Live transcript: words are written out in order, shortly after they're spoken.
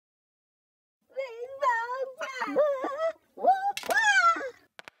And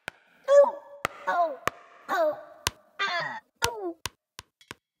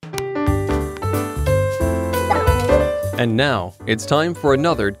now, it's time for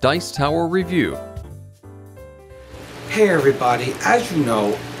another Dice Tower review. Hey everybody, as you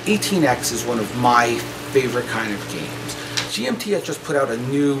know, 18X is one of my favorite kind of games. GMT has just put out a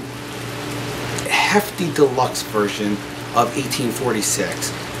new hefty deluxe version of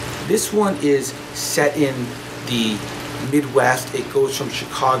 1846. This one is set in the Midwest. It goes from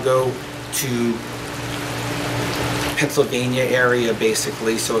Chicago to Pennsylvania area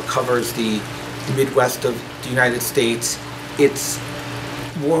basically, so it covers the Midwest of the United States. It's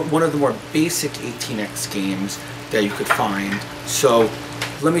one of the more basic 18X games that you could find. So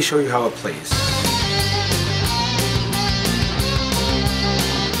let me show you how it plays.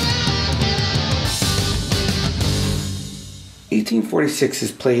 (1846)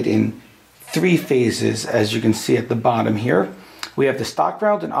 is played in 3 phases, as you can see at the bottom here. We have the stock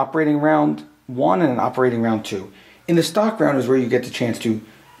round, an operating round 1, and an operating round 2. In the stock round is where you get the chance to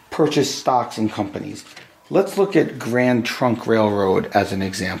purchase stocks in companies. Let's look at Grand Trunk Railroad as an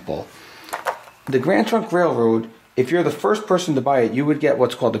example. The Grand Trunk Railroad, if you're the first person to buy it, you would get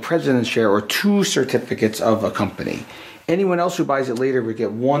what's called the president's share, or 2 certificates of a company. Anyone else who buys it later would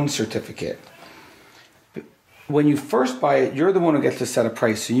get 1 certificate. When you first buy it, you're the one who gets to set a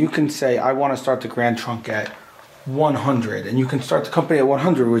price. So you can say, I want to start the Grand Trunk at 100, and you can start the company at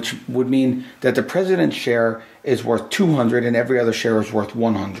 100, which would mean that the president's share is worth 200 and every other share is worth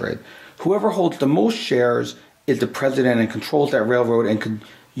 100. Whoever holds the most shares is the president and controls that railroad and can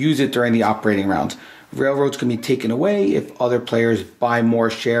use it during the operating rounds. Railroads can be taken away if other players buy more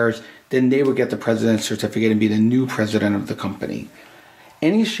shares. Then they would get the president's certificate and be the new president of the company.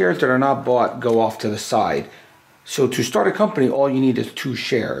 Any shares that are not bought go off to the side. So to start a company, all you need is 2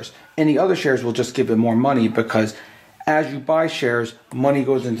 shares. Any other shares will just give it more money, because as you buy shares, money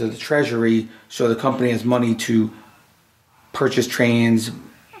goes into the treasury, so the company has money to purchase trains,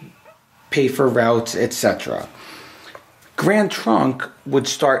 pay for routes, etc. Grand Trunk would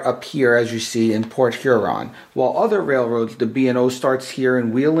start up here, as you see, in Port Huron, while other railroads, the B&O starts here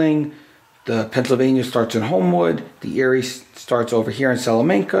in Wheeling, the Pennsylvania starts in Homewood, the Erie starts over here in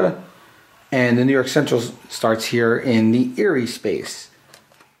Salamanca, and the New York Central starts here in the Erie space.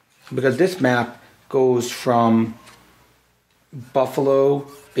 Because this map goes from Buffalo,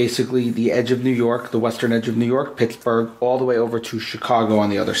 basically the edge of New York, the western edge of New York, Pittsburgh, all the way over to Chicago on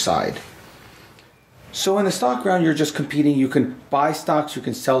the other side. So in the stock round, you're just competing. You can buy stocks, you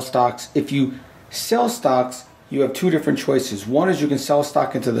can sell stocks. If you sell stocks, you have 2 different choices. One is you can sell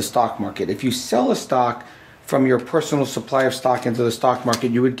stock into the stock market. If you sell a stock from your personal supply of stock into the stock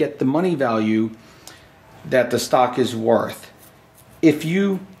market, you would get the money value that the stock is worth. If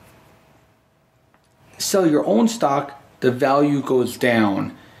you sell your own stock, the value goes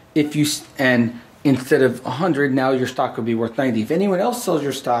down. And instead of 100, now your stock would be worth 90. If anyone else sells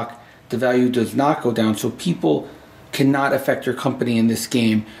your stock, the value does not go down. So people cannot affect your company in this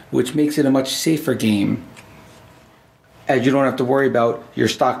game, which makes it a much safer game, as you don't have to worry about your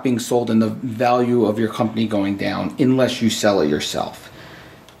stock being sold and the value of your company going down unless you sell it yourself.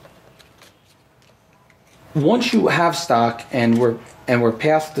 Once you have stock and we're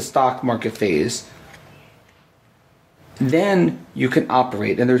past the stock market phase, then you can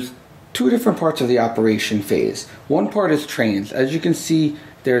operate. And there's 2 different parts of the operation phase. One part is trains. As you can see,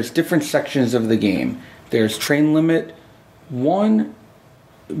 there's different sections of the game. There's train limit 1,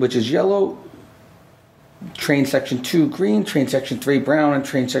 which is yellow, train section 2 green, train section 3 brown, and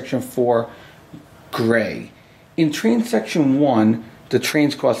train section 4 gray. In train section 1, the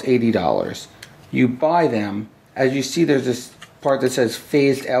trains cost $80. You buy them. As you see, there's this part that says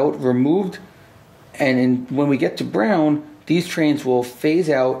phased out, removed, and when we get to brown, these trains will phase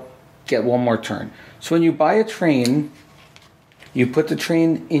out, get 1 more turn. So when you buy a train, you put the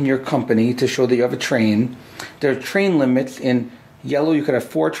train in your company to show that you have a train. There are train limits. In yellow, you could have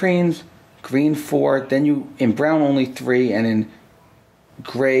 4 trains, green 4, then in brown only 3, and in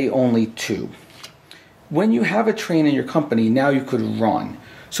gray only 2. When you have a train in your company, now you could run.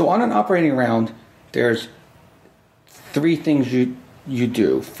 So on an operating round, there's 3 things you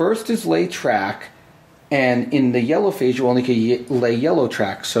do. First is lay track, and in the yellow phase, you only can lay yellow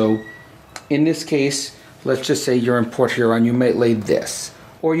track. So in this case, let's just say you're in Port Huron, you might lay this.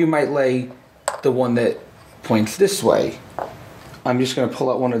 Or you might lay the one that points this way. I'm just going to pull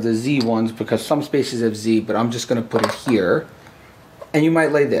out one of the Z ones because some spaces have Z, but I'm just going to put it here. And you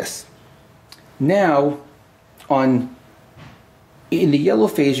might lay this. Now, in the yellow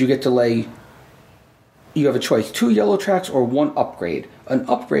phase, you get to lay, you have a choice, 2 yellow tracks or 1 upgrade. An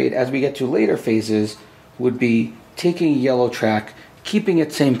upgrade, as we get to later phases, would be taking a yellow track, keeping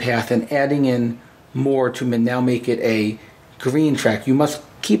it same path, and adding in more to now make it a green track. You must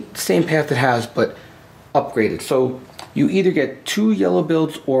keep the same path it has, but upgrade it. So you either get 2 yellow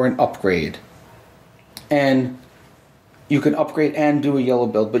builds or an upgrade. And you can upgrade and do a yellow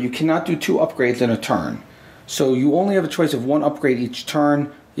build, but you cannot do 2 upgrades in a turn. So you only have a choice of 1 upgrade each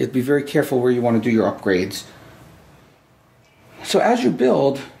turn. You have to be very careful where you want to do your upgrades. So as you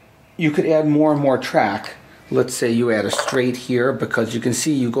build, you could add more and more track. Let's say you add a straight here, because you can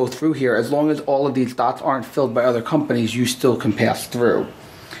see you go through here. As long as all of these dots aren't filled by other companies, you still can pass through.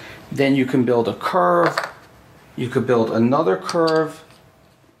 Then you can build a curve. You could build another curve.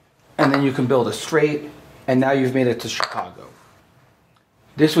 And then you can build a straight. And now you've made it to Chicago.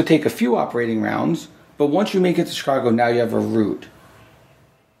 This would take a few operating rounds, but once you make it to Chicago, now you have a route.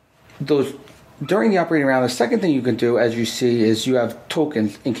 During the operating round, the second thing you can do, as you see, is you have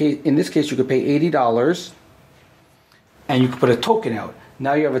tokens. In this case, you could pay $80, and you can put a token out.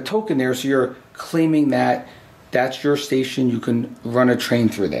 Now you have a token there, so you're claiming that that's your station. You can run a train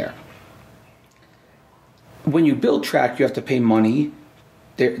through there. When you build track, you have to pay money.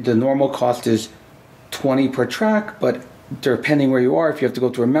 The normal cost is $20 per track, but depending where you are, if you have to go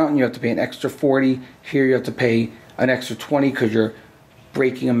through a mountain, you have to pay an extra $40. Here you have to pay an extra $20 because you're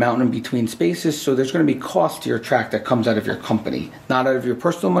breaking a mountain in between spaces. So there's going to be cost to your track that comes out of your company, not out of your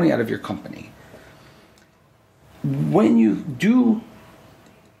personal money, out of your company. When you do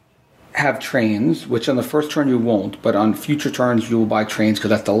have trains, which on the first turn you won't, but on future turns you will buy trains because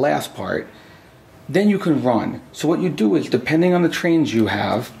that's the last part, then you can run. So what you do is, depending on the trains you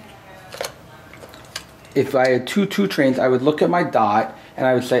have, if I had 2 trains, I would look at my dot and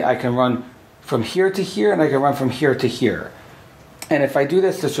I would say I can run from here to here and I can run from here to here. And if I do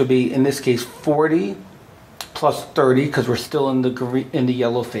this, this would be, in this case, 40 plus 30, because we're still in the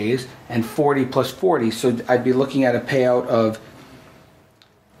yellow phase, and 40 plus 40. So I'd be looking at a payout of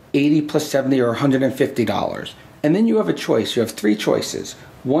 80 plus 70 or $150. And then you have a choice. You have 3 choices.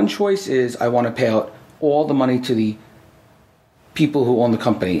 One choice is I want to pay out all the money to the people who own the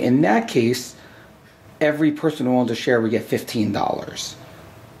company. In that case, every person who owns a share would get $15.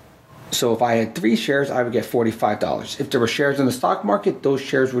 So if I had 3 shares, I would get $45. If there were shares in the stock market, those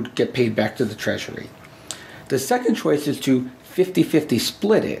shares would get paid back to the treasury. The second choice is to 50-50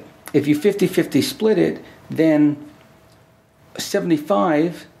 split it. If you 50-50 split it, then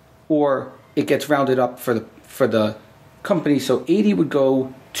 75, or it gets rounded up for the company, so 80 would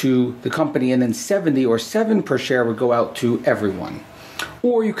go to the company, and then 70 or 7 per share would go out to everyone.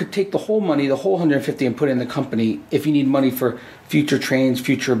 Or you could take the whole money, the whole 150, and put it in the company if you need money for future trains,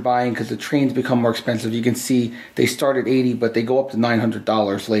 future buying, because the trains become more expensive. You can see they start at 80, but they go up to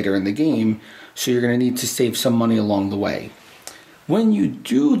 $900 later in the game, so you're going to need to save some money along the way. When you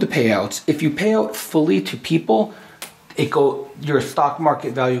do the payouts, if you pay out fully to people, your stock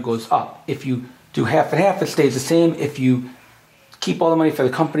market value goes up. If you do half and half, it stays the same. If you keep all the money for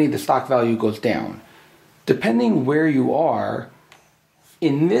the company, the stock value goes down. Depending where you are,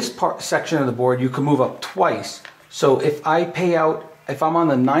 in this section of the board, you can move up twice. So if I'm on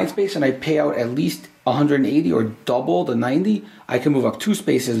the 9th space and I pay out at least 180 or double the 90, I can move up 2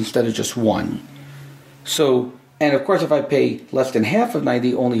 spaces instead of just 1. So, and of course, if I pay less than half of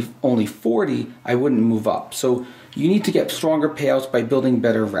 90, only 40, I wouldn't move up. So you need to get stronger payouts by building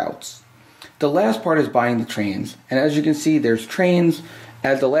better routes. The last part is buying the trains. And as you can see, there's trains.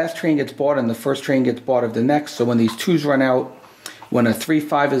 As the last train gets bought and the first train gets bought of the next, so when these 2s run out, when a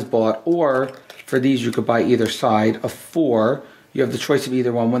 3-5 is bought, or for these you could buy either side, a 4, you have the choice of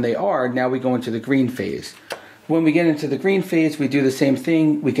either one. When they are, now we go into the green phase. When we get into the green phase, we do the same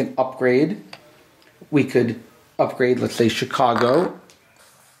thing. We can upgrade. We could upgrade, let's say, Chicago.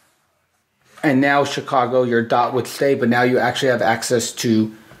 And now Chicago, your dot would stay, but now you actually have access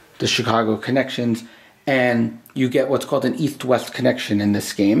to the Chicago connections. And you get what's called an east-west connection in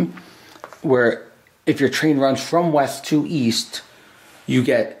this game, where if your train runs from west to east, you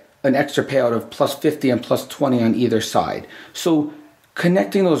get an extra payout of plus 50 and plus 20 on either side. So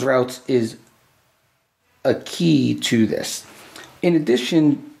connecting those routes is a key to this. In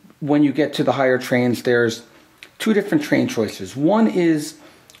addition, when you get to the higher trains, there's 2 different train choices. One is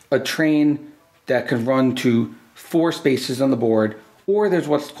a train that can run to 4 spaces on the board, or there's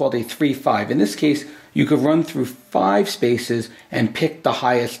what's called a 3-5. In this case, you could run through 5 spaces and pick the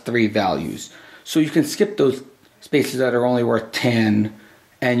highest 3 values. So you can skip those spaces that are only worth 10,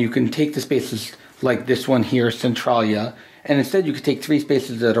 and you can take the spaces like this one here, Centralia, and instead you could take 3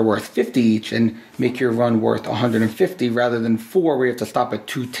 spaces that are worth 50 each and make your run worth 150 rather than 4 where you have to stop at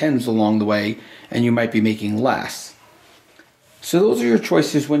 2 10s along the way and you might be making less. So those are your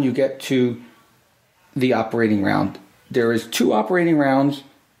choices when you get to the operating round. There is 2 operating rounds,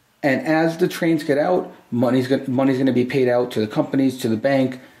 and as the trains get out, money's going to be paid out to the companies, to the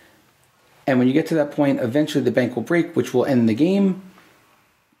bank. And when you get to that point, eventually the bank will break, which will end the game.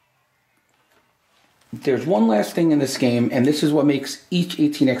 There's one last thing in this game, and this is what makes each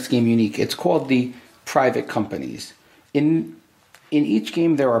 18X game unique. It's called the private companies. In each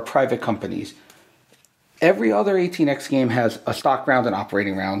game, there are private companies. Every other 18X game has a stock round and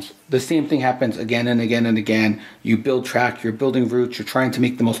operating rounds. The same thing happens again and again and again. You build track, you're building routes, you're trying to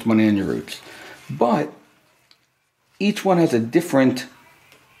make the most money on your routes. But each one has a different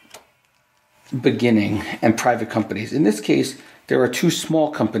beginning and private companies. In this case, there are 2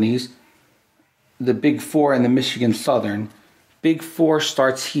 small companies, the Big Four and the Michigan Southern. Big Four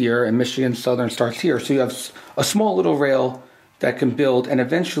starts here and Michigan Southern starts here. So you have a small little rail that can build, and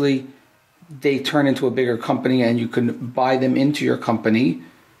eventually they turn into a bigger company, and you can buy them into your company,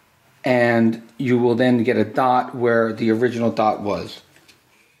 and you will then get a dot where the original dot was.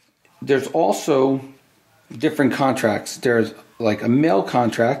 There's also different contracts. There's like a mail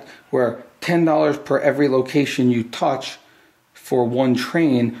contract where $10 per every location you touch for 1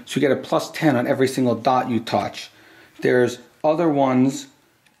 train, so you get a plus 10 on every single dot you touch. There's other ones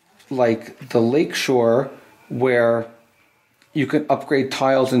like the Lakeshore where you can upgrade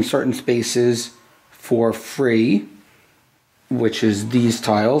tiles in certain spaces for free, which is these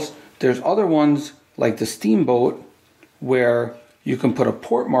tiles. There's other ones like the Steamboat where you can put a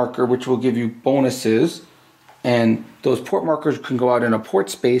port marker, which will give you bonuses, and those port markers can go out in a port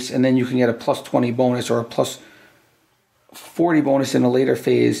space, and then you can get a plus 20 bonus or a plus 40 bonus in a later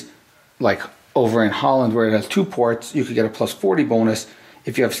phase, like over in Holland where it has 2 ports, you could get a plus 40 bonus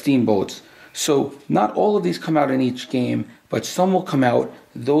if you have steamboats. So not all of these come out in each game, but some will come out.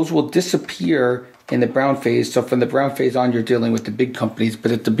 Those will disappear in the brown phase. So from the brown phase on, you're dealing with the big companies,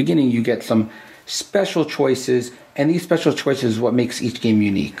 but at the beginning you get some special choices, and these special choices is what makes each game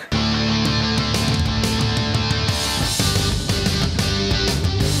unique.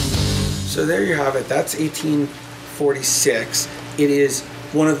 So there you have it. That's 1846. It is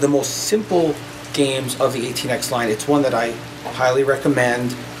one of the most simple games of the 18X line. It's one that I highly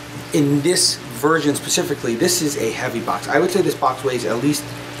recommend. In this version specifically, this is a heavy box. I would say this box weighs at least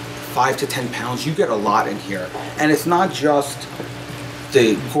 5 to 10 pounds. You get a lot in here. And it's not just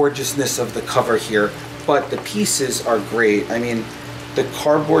the gorgeousness of the cover here, but the pieces are great. I mean, the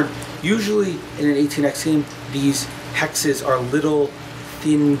cardboard, usually in an 18X game, these hexes are little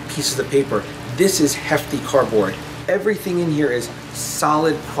thin pieces of paper. This is hefty cardboard. Everything in here is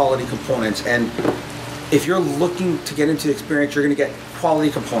solid quality components, and if you're looking to get into the experience, you're going to get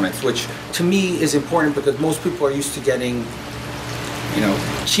quality components, which to me is important because most people are used to getting,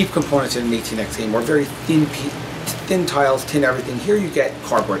 cheap components in an 18X game, or very thin tiles, tin everything. Here you get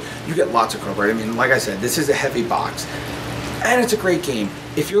cardboard. You get lots of cardboard. I mean, like I said, this is a heavy box, and it's a great game.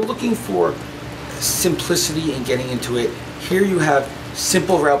 If you're looking for simplicity in getting into it, here you have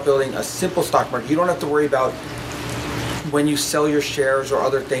simple route building, a simple stock market. You don't have to worry about when you sell your shares or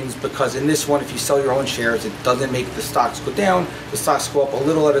other things, because in this one, if you sell your own shares, it doesn't make the stocks go down. The stocks go up a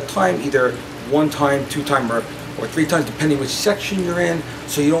little at a time, either 1 time, 2 times, or 3 times, depending which section you're in.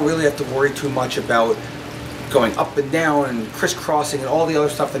 So you don't really have to worry too much about going up and down and crisscrossing and all the other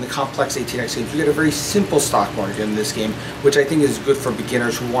stuff in the complex 18X games. You get a very simple stock market in this game, which I think is good for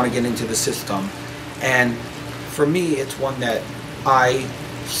beginners who want to get into the system. And for me, it's one that I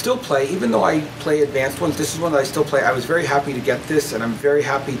still play, even though I play advanced ones. This is one that I still play. I was very happy to get this, and I'm very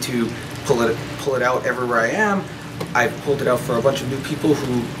happy to pull it out everywhere I am. I've pulled it out for a bunch of new people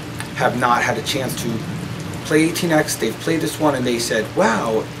who have not had a chance to play 18X. They've played this one and they said,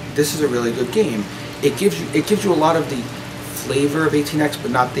 wow, this is a really good game. It gives you a lot of the flavor of 18X,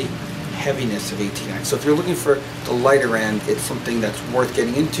 but not the heaviness of 18X. So if you're looking for the lighter end, it's something that's worth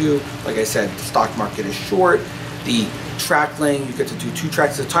getting into. Like I said, the stock market is short. The track laying, you get to do 2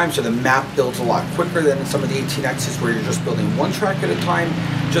 tracks at a time, so the map builds a lot quicker than in some of the 18Xs where you're just building 1 track at a time.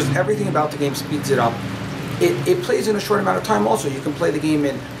 Just everything about the game speeds it up. It plays in a short amount of time also. You can play the game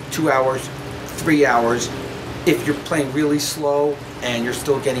in 2 hours, 3 hours. If you're playing really slow and you're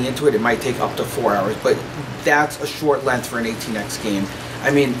still getting into it, it might take up to 4 hours, but that's a short length for an 18X game. I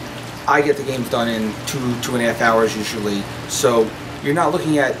mean, I get the games done in 2.5 hours usually, so you're not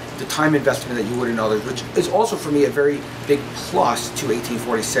looking at the time investment that you would in others, which is also for me a very big plus to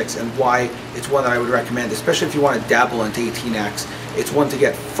 1846, and why it's one that I would recommend, especially if you want to dabble into 18X. It's one to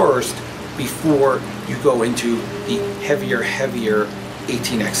get first before you go into the heavier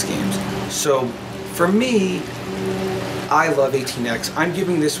 18X games. So for me, I love 18X. I'm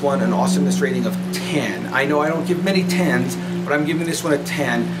giving this one an awesomeness rating of 10. I know I don't give many 10s, but but I'm giving this one a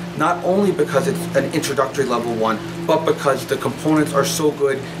 10, not only because it's an introductory level one, but because the components are so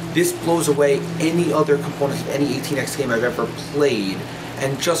good. This blows away any other components of any 18X game I've ever played.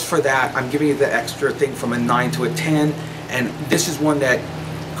 And just for that, I'm giving it the extra thing from a 9 to a 10. And this is one that,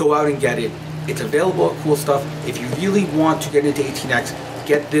 go out and get it. It's available at Cool Stuff. If you really want to get into 18X,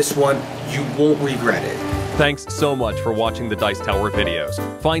 get this one. You won't regret it. Thanks so much for watching the Dice Tower videos.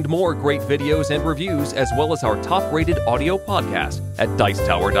 Find more great videos and reviews, as well as our top-rated audio podcast at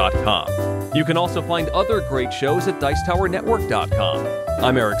Dicetower.com. You can also find other great shows at DicetowerNetwork.com.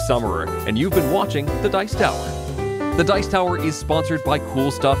 I'm Eric Summerer, and you've been watching The Dice Tower. The Dice Tower is sponsored by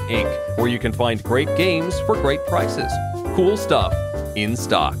Cool Stuff Inc., where you can find great games for great prices. Cool Stuff, in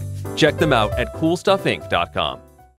stock. Check them out at CoolStuffInc.com.